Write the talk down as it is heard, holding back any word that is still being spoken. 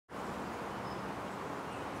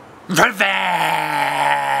Revenge!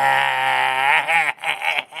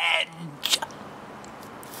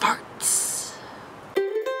 Farts.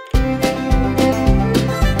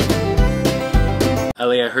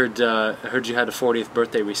 Ellie, I heard you had a 40th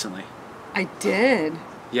birthday recently. I did.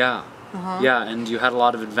 Yeah. Yeah, and you had a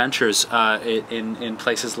lot of adventures in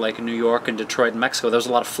places like New York and Detroit and Mexico. There was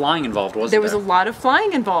a lot of flying involved, wasn't there? There was a lot of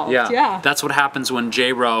flying involved, yeah. That's what happens when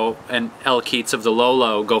J-Wro and Elle Keats of the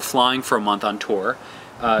Lolo go flying for a month on tour.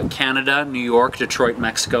 Canada, New York, Detroit,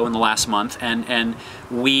 Mexico in the last month, and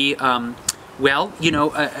we, well, you know,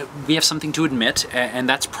 we have something to admit, and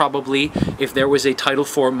that's probably if there was a title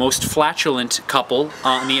for most flatulent couple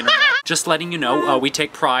on the internet. Just letting you know, we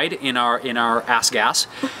take pride in our ass gas,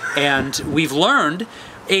 and we've learned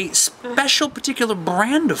a special particular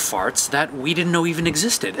brand of farts that we didn't know even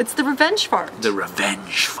existed. It's the revenge fart. The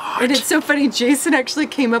revenge fart. And it's so funny, Jason actually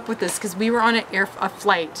came up with this because we were on a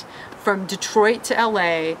flight from Detroit to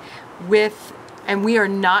LA with, and we are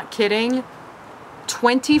not kidding,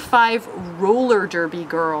 25 roller derby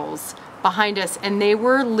girls behind us, and they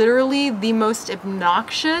were literally the most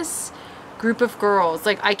obnoxious group of girls.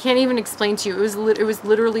 Like, I can't even explain to you. It was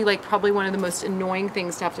literally like probably one of the most annoying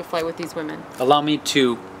things to have to fly with these women. Allow me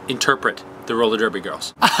to interpret the roller derby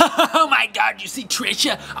girls. Oh my god, you see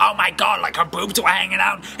Trisha? Oh my god, like her boobs were hanging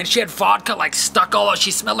out and she had vodka like stuck all over. She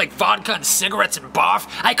smelled like vodka and cigarettes and barf.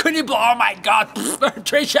 I couldn't even, oh my god,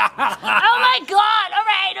 Trisha. Oh my god, all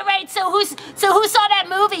right. So who saw that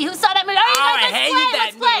movie? Who saw that movie? Oh, I hated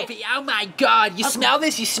that movie. Oh my god, you smell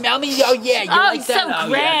this? You smell me? Oh yeah, you like that? So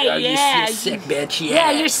great, oh, yeah. You're sick, bitch, Yeah,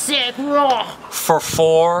 you're sick. Raw. For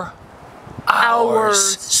 4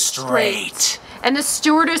 hours straight. And the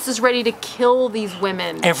stewardess is ready to kill these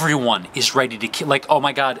women. Everyone is ready to kill. Like, oh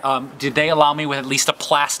my god, did they allow me with at least a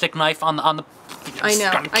plastic knife on the? I know.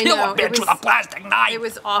 Kill a bitch with a plastic knife. It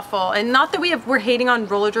was awful, and not that we're hating on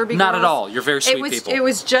roller derby. Not girls. at all. You're very sweet people. It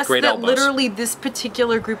was just great that elbows. literally this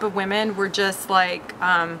particular group of women were just like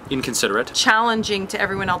inconsiderate, challenging to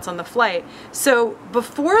everyone else on the flight. So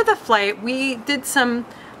before the flight, we did some,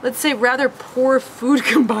 let's say, rather poor food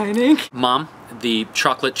combining. Mom, the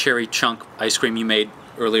chocolate cherry chunk ice cream you made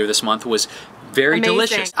earlier this month was very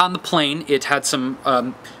delicious. On the plane, it had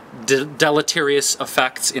some deleterious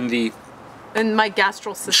effects in my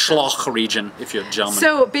gastral system. Schloch region, if you're a gentleman.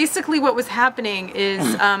 So basically what was happening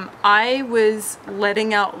is I was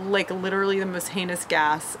letting out like literally the most heinous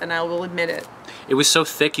gas, and I will admit it. It was so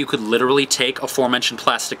thick you could literally take aforementioned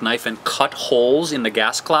plastic knife and cut holes in the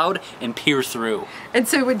gas cloud and peer through. And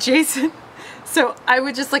so with Jason, so I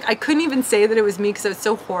would just like, I couldn't even say that it was me because I was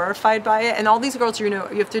so horrified by it. And all these girls, you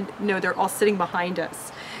have to know they're all sitting behind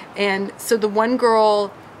us. And so the one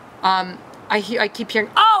girl, I keep hearing,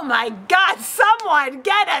 oh my God, someone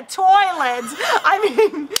get a toilet. I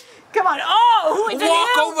mean, come on. Oh, who is it?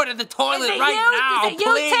 Walk over to the toilet right now, please. Is it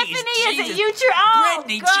you, please. Tiffany? Jesus. Is it you, oh,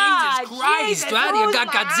 Brittany, God, Jesus Christ. Jesus, You got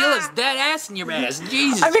Godzilla's dead ass in your ass.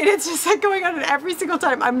 Jesus. I mean, it's just like going on every single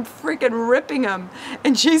time. I'm freaking ripping him.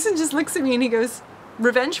 And Jason just looks at me and he goes,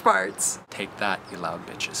 revenge farts. Take that, you loud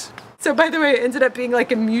bitches. So by the way, it ended up being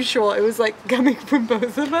like a mutual. It was like coming from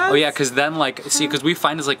both of us. Oh yeah, because then like, see, because we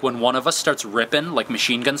find is like when one of us starts ripping, like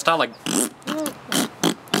machine gun style, like,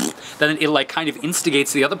 then it like kind of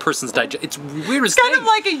instigates the other person's digestion. It's weird as kind of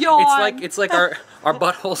like a yawn. It's like our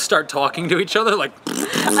buttholes start talking to each other, like.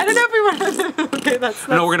 I don't know if we want to. Okay, that's.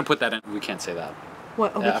 No, we're gonna put that in. We can't say that.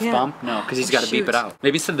 What? Oh, we can't. F-bomb? No, because he's got to beep it out.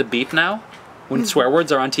 Maybe instead of the beep now, when swear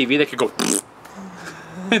words are on TV, they could go.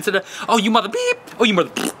 Instead of, oh you mother beep, oh you mother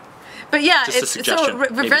beep. But yeah, just it's so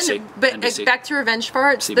revenge. ABC, but NBC. Back to revenge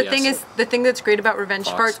farts. CBS. The thing that's great about revenge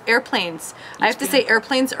Fox. farts, airplanes. I have to say,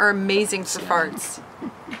 airplanes are amazing for farts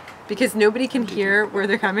because nobody can hear where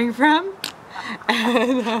they're coming from.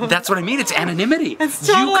 And, that's what I mean. It's anonymity. It's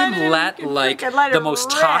you total can anonymity. let the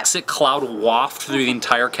most toxic cloud waft through the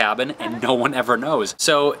entire cabin, and no one ever knows.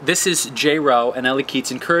 So this is J-Wro and Ellie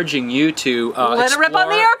Keats encouraging you to let it rip on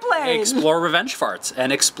the airplane. Explore revenge farts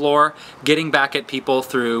and explore getting back at people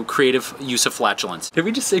through creative use of flatulence. Did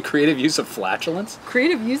we just say creative use of flatulence?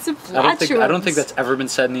 Creative use of flatulence. I don't think that's ever been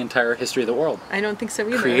said in the entire history of the world. I don't think so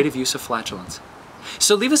either. Creative use of flatulence.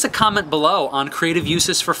 So leave us a comment below on creative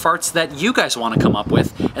uses for farts that you guys want to come up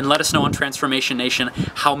with, and let us know on Transformation Nation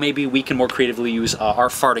how maybe we can more creatively use our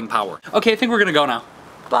farting power. Okay, I think we're gonna go now.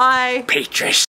 Bye. Peaches.